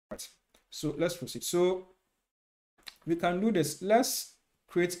So let's proceed. So we can do this. Let's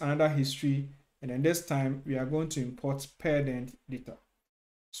create another history, and then this time we are going to import paired end data.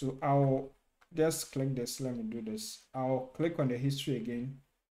 So I'll just click this. Let me do this. I'll click on the history again,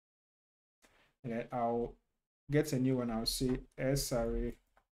 and then I'll get a new one. I'll say SRA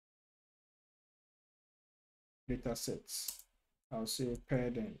data sets. I'll say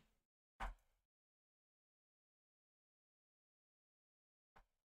paired end.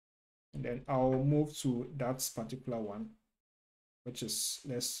 And then I'll move to that particular one, which is,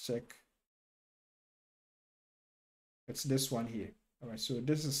 let's check. It's this one here. All right, so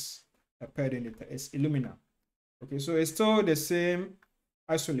this is a paired end data. It's Illumina. Okay, so it's still the same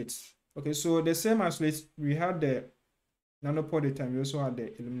isolates. Okay, so the same isolates, we had the nanopore data, and we also had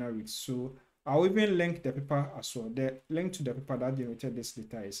the Illumina reads. So I'll even link the paper as well. The link to the paper that generated this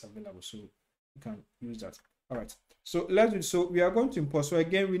data is available, so you can use that. All right, so let's do. So we are going to import. So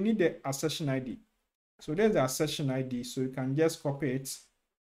again, we need the accession ID. So there's the accession ID. So you can just copy it.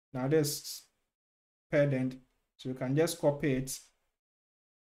 Now there's paired end. So you can just copy it.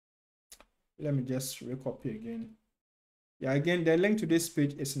 Let me just recopy again. Yeah, again, the link to this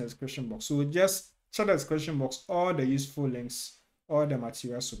page is in the description box. So just check the description box. All the useful links, all the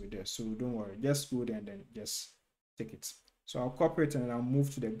materials will be there. So don't worry. Just go there and then just take it. So I'll copy it and then I'll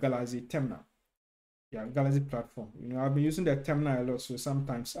move to the Galaxy terminal. Yeah, Galaxy platform. You know, I've been using the terminal a lot, so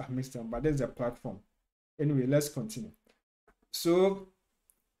sometimes I mix them, but there's a platform. Anyway, let's continue. So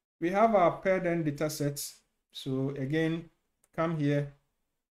we have our paired end data sets. So again, come here.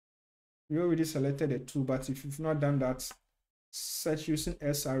 We already selected the two, but if you've not done that, search using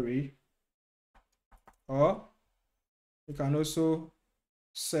SRA, or you can also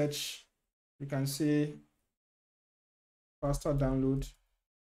search, you can say faster download,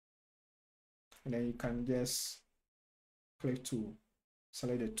 and then you can just click to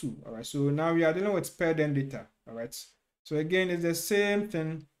select the two. All right, so now we are dealing with paired end data. All right, so again, it's the same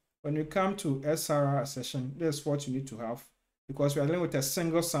thing. When you come to SRA accession, this is what you need to have, because we are dealing with a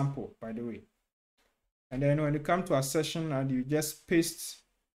single sample, by the way. And then when you come to accession, and you just paste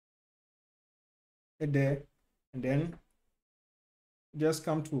it there, and then just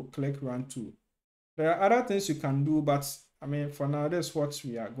come to click run to. There are other things you can do, but I mean, for now, that's what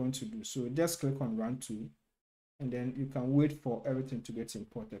we are going to do. So just click on run to, and then you can wait for everything to get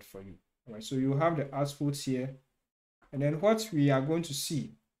imported for you. All right, so you have the output here, and then what we are going to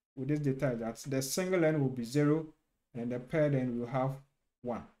see with this data is that the single end will be 0, and the paired end will have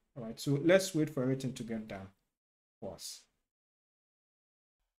 1. All right, so let's wait for everything to get done for us.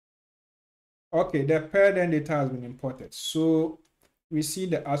 Okay, the paired end data has been imported. So we see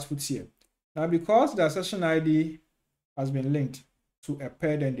the output here. Now, because the accession ID has been linked to a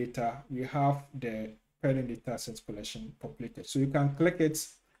paired end data, we have the paired end data set collection populated. So you can click it,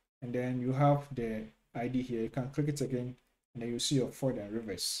 and then you have the ID here. You can click it again, and then you see your forward and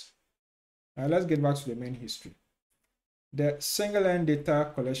reverse. Now let's get back to the main history. The single end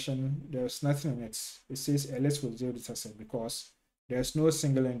data collection, there's nothing on it. It says a list with 0 data set because there's no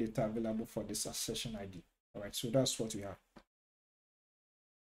single end data available for this accession ID. All right, so that's what we have.